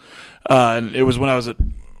school, and it was when I was at.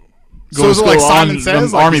 So is it like Simon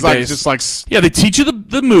Says? Army base. Yeah, they teach you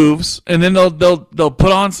the moves, and then they'll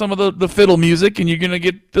put on some of the fiddle music, and you're gonna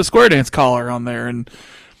get the square dance collar on there, and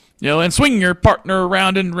and swing your partner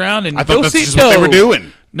around and round. And I thought that's just what they were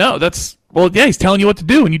doing. No, he's telling you what to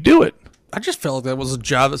do, and you do it. I just felt like that was a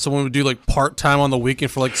job that someone would do like part time on the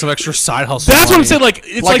weekend for like some extra side hustle. That's what I'm saying. Like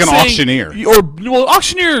it's like an saying, auctioneer,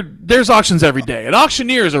 auctioneer. There's auctions every day. An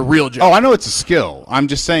auctioneer is a real job. Oh, I know it's a skill. I'm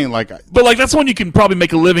just saying, but that's one you can probably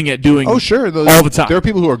make a living at doing. Oh, sure, all the time. There are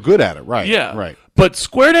people who are good at it, right? Yeah, right. But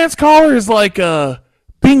square dance caller is like a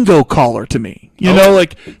bingo caller to me. You know,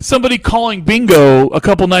 like somebody calling bingo a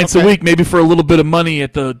couple nights a week, maybe for a little bit of money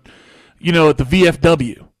at the, at the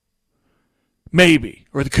VFW, maybe,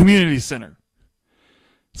 or the community center.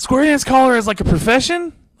 Square dance caller is like a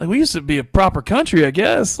profession. Like we used to be a proper country, I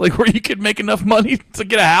guess. Like where you could make enough money to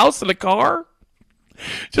get a house and a car.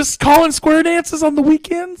 Just calling square dances on the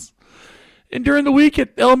weekends and during the week at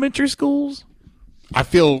elementary schools. I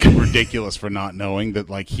feel ridiculous for not knowing that.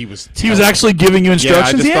 Like he was actually giving you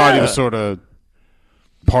instructions. Yeah, I just thought he was sort of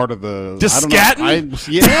part of the. Just scatting.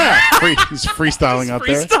 He's freestyling out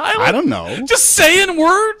there. I don't know. Just saying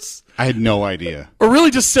words. I had no idea. Or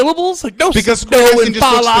really just syllables? Like because square dancing just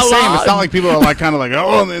looks the same. It's not like people are like kind of like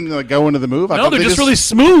and then go into the move. No, they're just really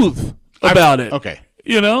smooth about it. Okay.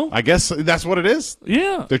 I guess that's what it is.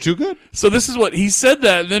 Yeah. They're too good. So this is what he said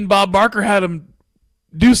that, and then Bob Barker had him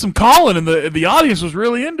do some calling, and the audience was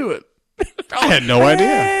really into it. I had no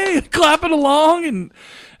idea. Clapping along, and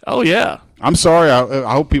oh yeah. I'm sorry.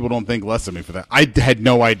 I hope people don't think less of me for that. I had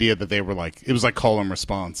no idea that they were like it was like call and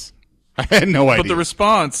response. I had no idea. But the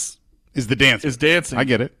response is the dance. Is dancing. I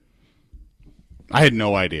get it. I had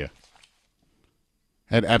no idea.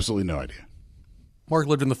 I had absolutely no idea. Mark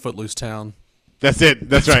lived in the Footloose town. That's it.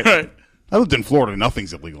 That's right. I lived in Florida.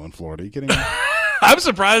 Nothing's illegal in Florida. Are you kidding me? I'm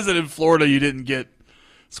surprised that in Florida you didn't get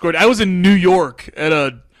scored. I was in New York at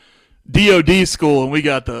a DOD school, and we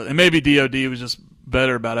got and maybe DOD was just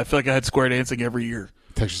better about it. I feel like I had square dancing every year.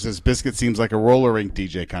 Texas says Biscuit seems like a roller rink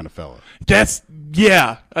DJ kind of fella.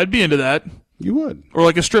 I'd be into that. You would. Or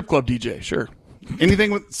like a strip club DJ, sure.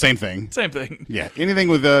 Anything with same thing. Same thing. Yeah, anything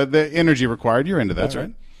with the energy required, you're into that. That's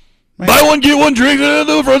right. Buy one, get one drink at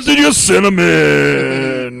the front stage of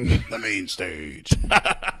cinnamon. The main stage.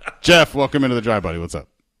 Jeff, welcome into the Drive, buddy. What's up?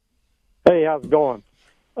 Hey, how's it going?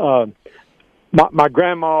 My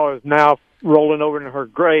grandma is now rolling over in her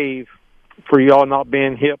grave for y'all not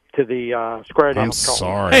being hip to the square dance. I'm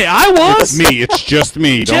sorry. Hey, I was. It's me. It's just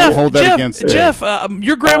me. Don't hold that against me. Jeff,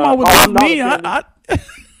 your grandma would love me.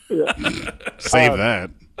 Save that.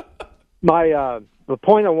 The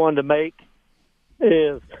point I wanted to make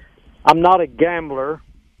is I'm not a gambler,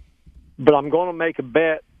 but I'm going to make a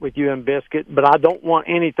bet with you and Biscuit, but I don't want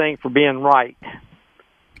anything for being right.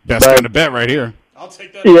 Best kind of bet right here. I'll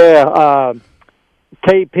take that. Yeah,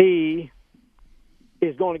 KP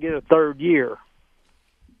is going to get a third year.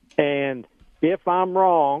 And if I'm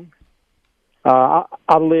wrong, I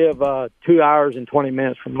live 2 hours and 20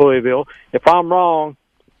 minutes from Louisville. If I'm wrong,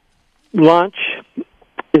 lunch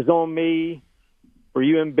is is on me for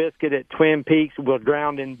you and Biscuit at Twin Peaks. We'll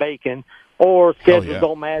drown in bacon. Or schedules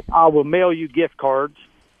don't match. I will mail you gift cards,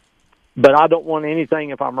 but I don't want anything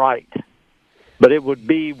if I'm right. But it would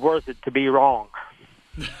be worth it to be wrong.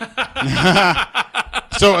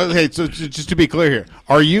 So just to be clear here,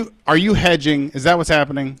 are you hedging? Is that what's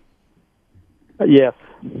happening? Yes.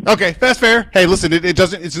 Okay, that's fair. Hey, listen,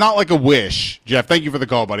 it's not like a wish, Jeff. Thank you for the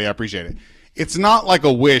call, buddy. I appreciate it. It's not like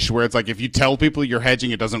a wish where it's like if you tell people you're hedging,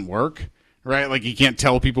 it doesn't work, right? Like you can't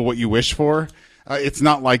tell people what you wish for. It's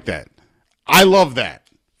not like that. I love that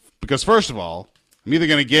because first of all, I'm either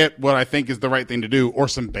going to get what I think is the right thing to do or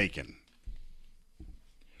some bacon.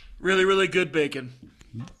 Really, really good bacon.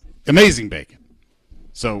 Amazing bacon.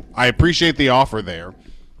 So I appreciate the offer there.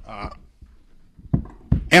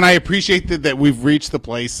 And I appreciate that we've reached the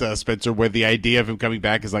place, Spencer, where the idea of him coming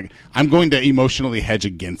back is like, I'm going to emotionally hedge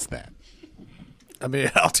against that. I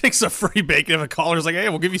mean, I'll take some free bacon if a caller's like, hey,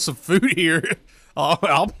 we'll give you some food here.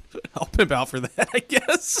 I'll pimp out for that, I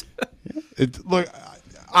guess. Look,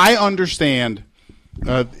 I understand.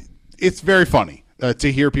 It's very funny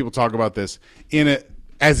to hear people talk about this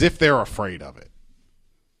as if they're afraid of it.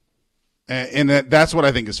 And that's what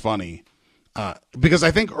I think is funny. Because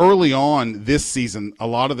I think early on this season, a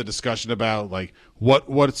lot of the discussion about like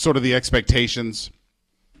what sort of the expectations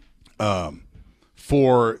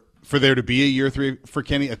for there to be a year 3 for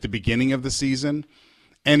Kenny at the beginning of the season,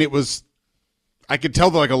 and I could tell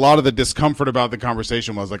that like a lot of the discomfort about the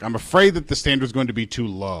conversation was like, I'm afraid that the standard is going to be too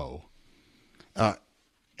low,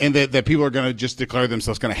 and that people are going to just declare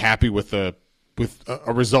themselves kind of happy with a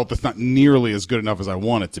result that's not nearly as good enough as I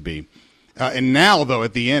want it to be. And now, though,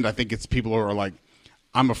 at the end, I think it's people who are like,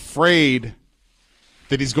 I'm afraid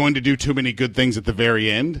that he's going to do too many good things at the very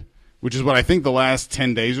end, which is what I think the last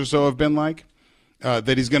 10 days or so have been like.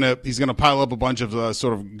 That he's gonna pile up a bunch of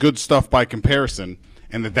sort of good stuff by comparison,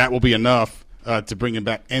 and that will be enough to bring him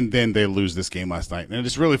back. And then they lose this game last night, and I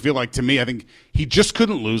just really feel like, to me, I think he just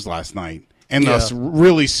couldn't lose last night, and thus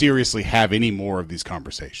really seriously have any more of these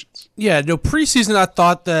conversations. Yeah, no, preseason I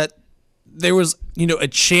thought that there was, a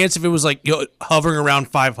chance if it was like hovering around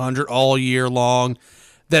 500 all year long,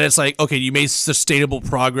 that it's like, okay, you made sustainable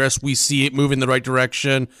progress. We see it move in the right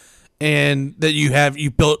direction, and that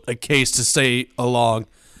you built a case to stay along.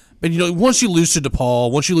 But once you lose to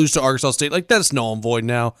DePaul, once you lose to Arkansas State, like that's null and void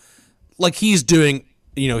now. Like he's doing,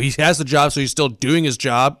 he has the job, so he's still doing his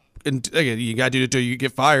job. And again, you got to do it until you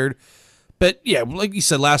get fired. But yeah, like you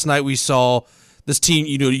said, last night we saw this team.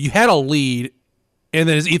 You had a lead. And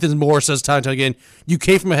then as Ethan Moore says time and time again, you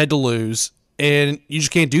came from ahead to lose, and you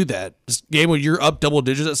just can't do that. This game where you're up double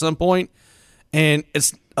digits at some point, and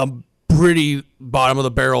it's a pretty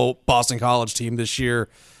bottom-of-the-barrel Boston College team this year.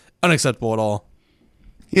 Unacceptable at all.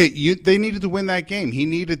 Yeah, they needed to win that game. He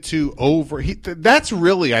needed to that's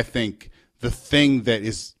really, I think, the thing that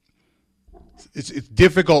is it's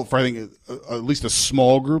difficult for, I think, at least a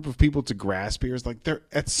small group of people to grasp here. Is like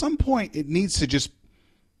at some point it needs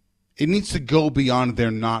to go beyond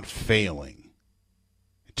they're not failing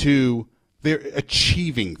to they're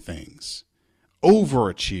achieving things,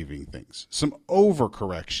 overachieving things, some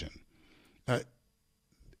overcorrection.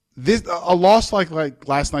 A loss like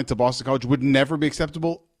last night to Boston College would never be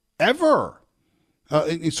acceptable ever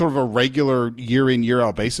in sort of a regular year in, year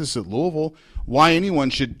out basis at Louisville. Why anyone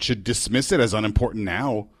should dismiss it as unimportant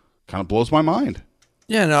now kind of blows my mind.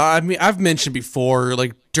 Yeah, no, I mean, I've mentioned before,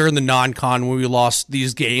 like during the non-con when we lost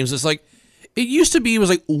these games, it's like it used to be. It was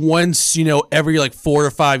like once, every like 4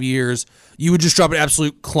 or 5 years, you would just drop an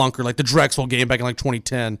absolute clunker, like the Drexel game back in like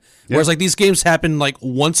 2010. Whereas like these games happen like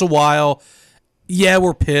once a while. Yeah,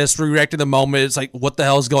 we're pissed. We react to the moment. It's like, what the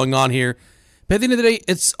hell is going on here? But at the end of the day,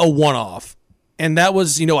 it's a one-off, and that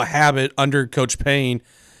was a habit under Coach Payne.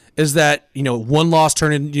 Is that one loss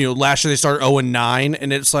turned in last year they started 0-9,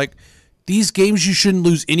 and it's like. These games you shouldn't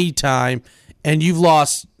lose any time, and you've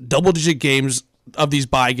lost double-digit games of these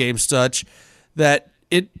bye games such that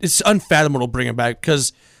it's unfathomable to bring them back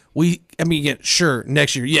because sure,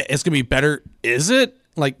 next year, yeah, it's going to be better. Is it?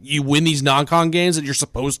 Like, you win these non-con games that you're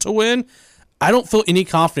supposed to win? I don't feel any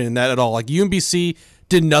confident in that at all. Like, UMBC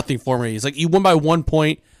did nothing for me. It's like you won by 1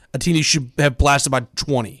 point, a team you should have blasted by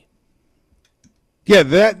 20. Yeah,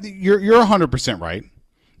 you're 100% right.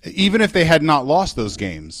 Even if they had not lost those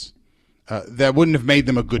games, that wouldn't have made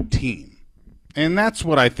them a good team. And that's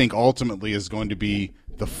what I think ultimately is going to be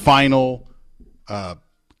the final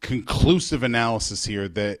conclusive analysis here,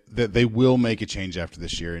 that they will make a change after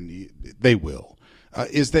this year, and they will,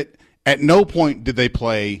 is that at no point did they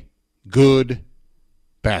play good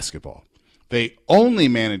basketball. They only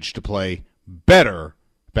managed to play better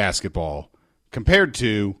basketball compared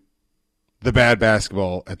to the bad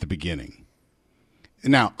basketball at the beginning.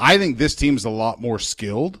 Now, I think this team's a lot more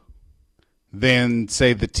skilled than,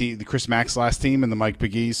 say, the Chris Mack's last team and the Mike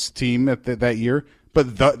Pegues team that year.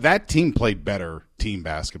 But that team played better team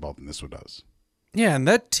basketball than this one does. Yeah, and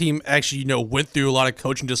that team actually, went through a lot of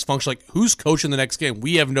coaching dysfunction. Like, who's coaching the next game?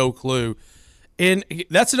 We have no clue. And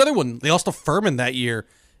that's another one. They lost to Furman that year.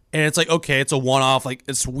 And it's like, okay, it's a one-off. Like,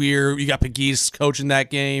 it's weird. You got Pegues coaching that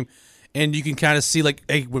game. And you can kind of see, like,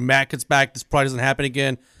 hey, when Matt gets back, this probably doesn't happen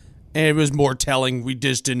again. And it was more telling. We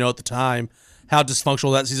just didn't know at the time how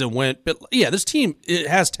dysfunctional that season went. But, yeah, this team, it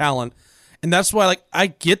has talent. And that's why, like, I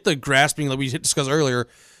get the grasping, like we discussed earlier.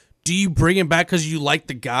 Do you bring him back because you like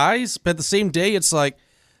the guys? But at the same day, it's like,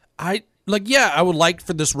 I would like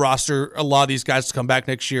for this roster, a lot of these guys to come back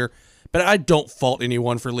next year. But I don't fault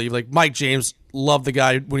anyone for leaving. Like, Mike James, love the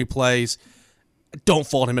guy when he plays. Don't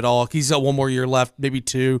fault him at all. He's got one more year left, maybe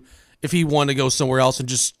two. If he wanted to go somewhere else and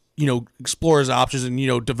just, explore his options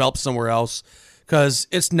and, develop somewhere else, because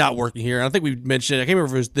it's not working here. And I think we mentioned, I can't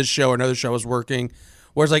remember if it was this show or another show I was working,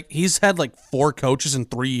 where it's like he's had like 4 coaches in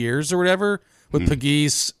 3 years or whatever, with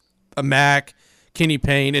Pegues, Mack, Kenny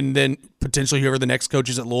Payne, and then potentially whoever the next coach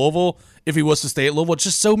is at Louisville, if he was to stay at Louisville. It's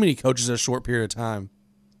just so many coaches in a short period of time.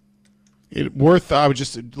 I was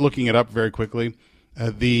just looking it up very quickly.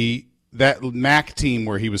 That Mack team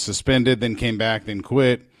where he was suspended, then came back, then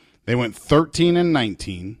quit, they went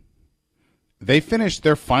 13-19. They finished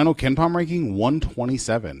their final KenPom ranking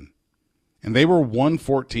 127, and they were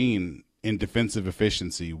 114 in defensive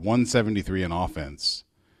efficiency, 173 in offense.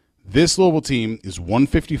 This Louisville team is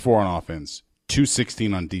 154 on offense,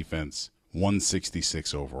 216 on defense,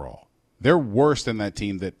 166 overall. They're worse than that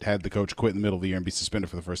team that had the coach quit in the middle of the year and be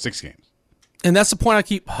suspended for the first 6 games. And that's the point I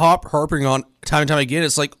keep harping on time and time again.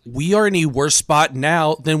 It's like, we are in a worse spot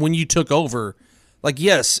now than when you took over. Like,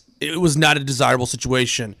 yes, it was not a desirable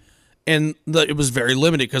situation, and it was very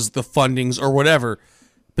limited because of the fundings or whatever,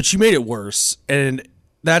 but you made it worse. And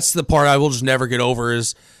that's the part I will just never get over,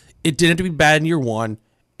 is it didn't have to be bad in year one.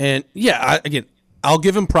 And yeah, I'll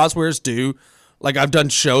give him props where it's due. Like, I've done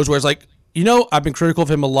shows where it's like, I've been critical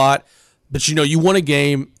of him a lot, but you won a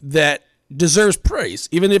game that deserves praise,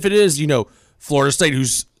 even if it is, Florida State,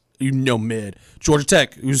 who's, mid, Georgia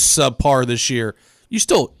Tech, who's subpar this year. You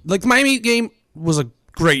still, like, the Miami game was a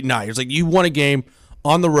great night. It's like, you won a game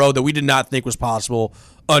on the road that we did not think was possible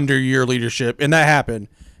under your leadership, and that happened.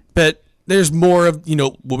 But there's more of,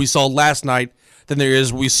 what we saw last night than there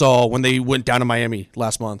is what we saw when they went down to Miami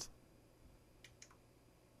last month.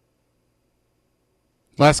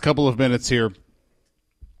 Last couple of minutes here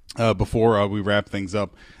before we wrap things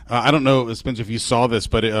up. I don't know, Spencer, if you saw this,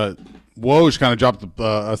 but Woj kind of dropped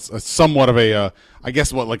a somewhat of a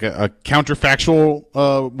counterfactual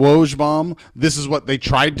Woj bomb. This is what they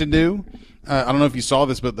tried to do. I don't know if you saw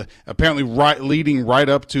this, but apparently leading right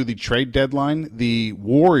up to the trade deadline, the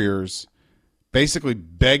Warriors basically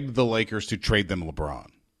begged the Lakers to trade them LeBron.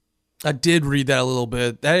 I did read that a little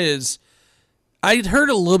bit. I'd heard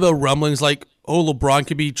a little bit of rumblings like, LeBron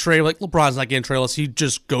could be traded. Like, LeBron's not getting traded unless he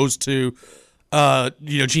just goes to,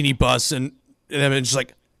 Jeannie Buss and then just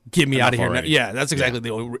like, get me out of here now. Yeah, that's exactly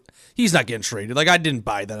the only. He's not getting traded. Like, I didn't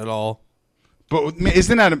buy that at all. But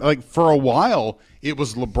isn't that, like, for a while it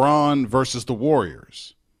was LeBron versus the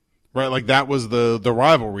Warriors, right? Like, that was the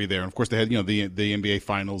rivalry there. And of course, they had the NBA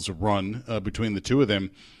Finals run between the two of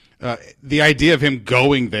them. The idea of him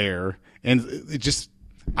going there, and it just,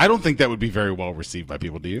 I don't think that would be very well received by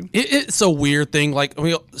people. Do you? It's a weird thing. Like,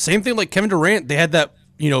 same thing like Kevin Durant. They had that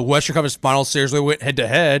Western Conference Finals series where they went head to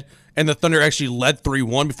head, and the Thunder actually led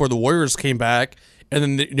 3-1 before the Warriors came back. And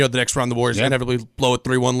then the next round, the Warriors inevitably blow a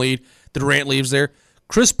 3-1 lead. The Durant leaves there.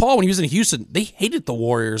 Chris Paul, when he was in Houston, they hated the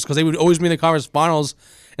Warriors because they would always be in the conference finals.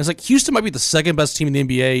 And it's like, Houston might be the second best team in the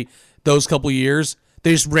NBA those couple of years.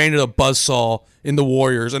 They just ran into a buzzsaw in the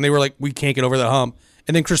Warriors, and they were like, we can't get over that hump.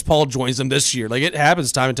 And then Chris Paul joins them this year. Like, it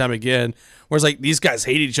happens time and time again. Whereas, like, these guys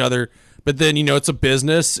hate each other, but then, it's a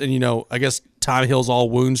business, and, I guess time heals all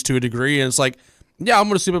wounds to a degree. And it's like, yeah, I'm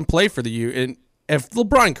going to assume and play for you. And if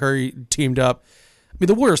LeBron and Curry teamed up,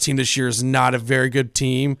 the Warriors team this year is not a very good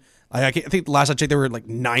team. I think the last I checked, they were like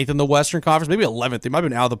 9th in the Western Conference, maybe 11th. They might have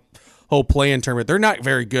been out of the whole play-in tournament. They're not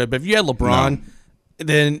very good. But if you had LeBron,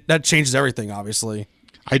 then that changes everything, obviously.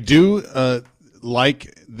 I do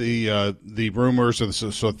like the rumors or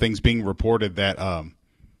so things being reported that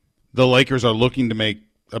the Lakers are looking to make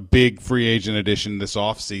a big free agent addition this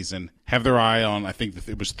offseason. Have their eye on, I think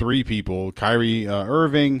it was 3 people, Kyrie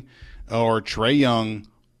Irving or Trae Young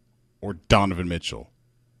or Donovan Mitchell.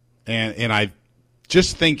 And I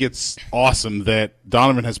just think it's awesome that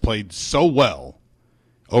Donovan has played so well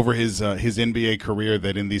over his NBA career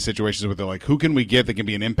that in these situations where they're like, who can we get that can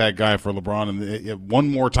be an impact guy for LeBron? And one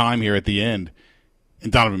more time here at the end.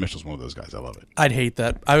 And Donovan Mitchell's one of those guys. I love it. I'd hate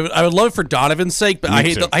that. I would love it for Donovan's sake, but I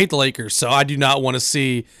hate the Lakers, so I do not want to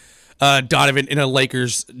see Donovan in a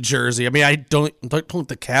Lakers jersey. I mean, I don't like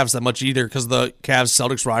the Cavs that much either because of the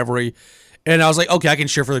Cavs-Celtics rivalry. And I was like, okay, I can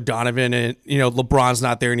cheer for Donovan, and LeBron's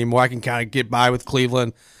not there anymore. I can kind of get by with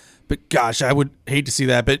Cleveland. But gosh, I would hate to see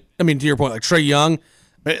that. But I mean, to your point, like Trae Young,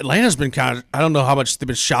 Atlanta's been kind of, I don't know how much they've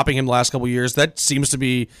been shopping him the last couple of years. That seems to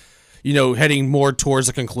be, heading more towards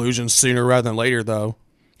a conclusion sooner rather than later, though.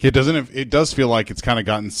 It does feel like it's kind of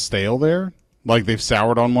gotten stale there, like they've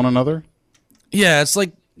soured on one another. Yeah, it's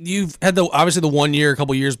like you've had obviously the 1 year, a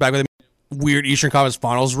couple years back with a weird Eastern Conference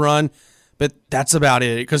Finals run, but that's about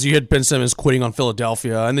it because you had Ben Simmons quitting on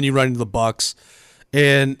Philadelphia, and then you run into the Bucks,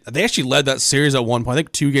 and they actually led that series at one point, I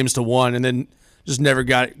think 2-1, and then just never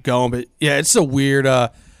got it going. But yeah, it's a weird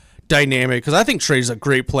dynamic because I think Trae's a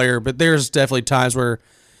great player, but there's definitely times where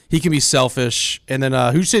he can be selfish. And then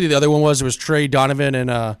who'd say the other one was? It was Trae, Donovan, and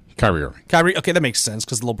Kyrie Irving. Kyrie, okay, that makes sense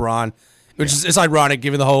because LeBron, which is it's ironic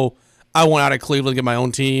given the whole I want out of Cleveland to get my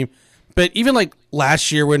own team. But even like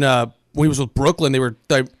last year when he was with Brooklyn, they were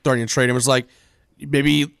starting to trade him. It was like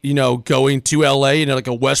maybe going to LA like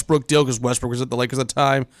a Westbrook deal because Westbrook was at the Lakers at the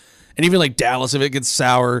time, and even like Dallas if it gets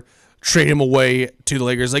sour, trade him away to the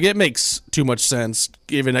Lakers. Like it makes too much sense.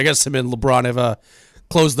 Given I guess him and LeBron have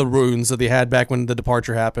close the wounds that they had back when the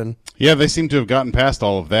departure happened. Yeah, they seem to have gotten past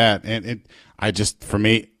all of that. And for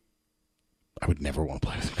me, I would never want to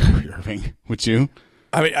play with Kyrie Irving. Would you?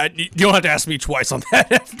 I mean, you don't have to ask me twice on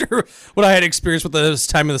that after what I had experienced with this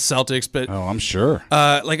time in the Celtics. But I'm sure.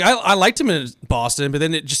 I liked him in Boston, but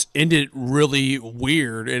then it just ended really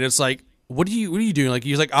weird. And it's like, what are you doing? Like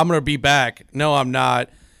he's like, I'm gonna be back. No, I'm not.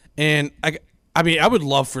 And I mean, I would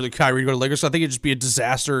love for the Kyrie to go to Lakers. So I think it'd just be a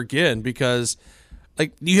disaster again because.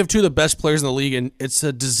 Like, you have two of the best players in the league, and it's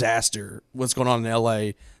a disaster what's going on in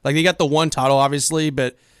L.A. Like, they got the one title, obviously,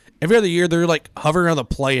 but every other year they're, like, hovering around the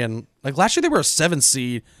play-in. Like, last year they were a 7th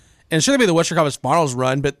seed, and sure they made the Western Conference Finals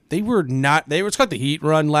run, but they were not – it's got the Heat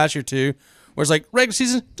run last year, too, where it's like, regular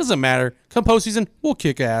season, doesn't matter. Come postseason, we'll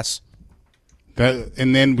kick ass.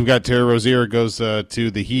 And then we've got Terry Rozier goes to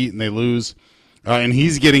the Heat, and they lose. And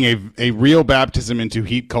he's getting a real baptism into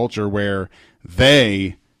Heat culture where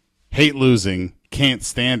they hate losing – can't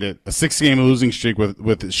stand it. A 6-game losing streak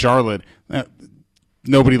with Charlotte.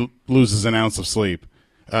 Nobody loses an ounce of sleep.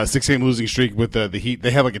 6-game losing streak with the Heat.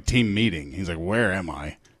 They have like a team meeting. He's like, where am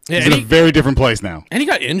I? Yeah, He's in a very different place now. And he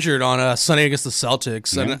got injured on Sunday against the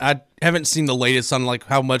Celtics. Yeah. And I haven't seen the latest on like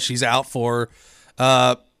how much he's out for.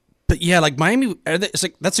 But yeah, like Miami, it's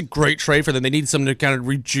like that's a great trade for them. They need someone to kind of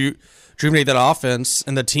rejuvenate that offense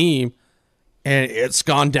and the team. And it's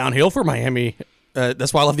gone downhill for Miami.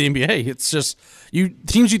 That's why I love the NBA. It's just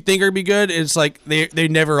teams you think are going to be good. It's like they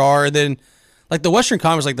never are. And then like the Western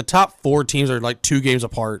Conference, like the top 4 teams are like 2 games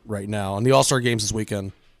apart right now, and the All-Star games this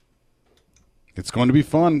weekend. It's going to be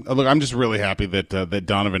fun. Look, I'm just really happy that that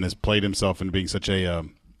Donovan has played himself into being such a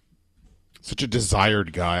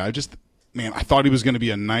desired guy. I thought he was going to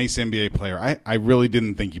be a nice NBA player. I really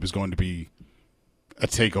didn't think he was going to be a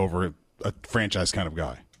takeover, a franchise kind of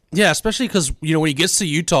guy. Yeah, especially because, when he gets to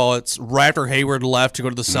Utah, it's right after Hayward left to go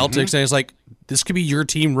to the Celtics, and it's like, this could be your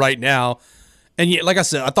team right now. And yet, like I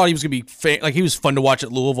said, I thought he was going to be he was fun to watch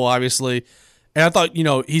at Louisville, obviously. And I thought,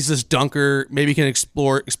 he's this dunker, maybe he can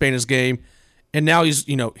expand his game. And now he's,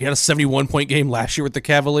 he had a 71-point game last year with the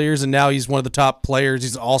Cavaliers, and now he's one of the top players.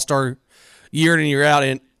 He's an all-star year in and year out.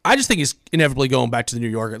 And I just think he's inevitably going back to New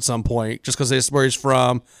York at some point, just because that's where he's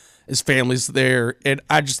from. His family's there, and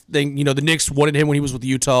I just think the Knicks wanted him when he was with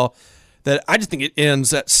Utah. That I just think it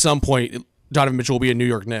ends at some point. Donovan Mitchell will be a New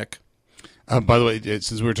York Knick. By the way,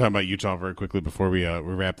 since we were talking about Utah very quickly before we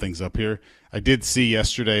wrap things up here, I did see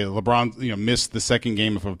yesterday LeBron missed the second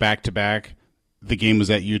game of a back-to-back. The game was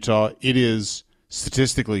at Utah. It is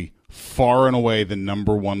statistically far and away the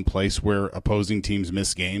number one place where opposing teams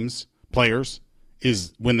miss players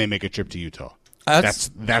is when they make a trip to Utah. That's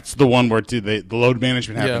the one where the load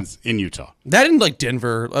management happens in Utah. That in like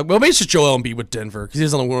Denver. Well, maybe it's just Joel Embiid with Denver because he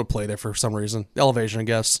doesn't want to play there for some reason. Elevation, I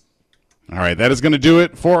guess. All right, that is going to do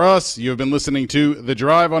it for us. You have been listening to The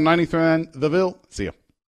Drive on 93.9 The Ville. See ya.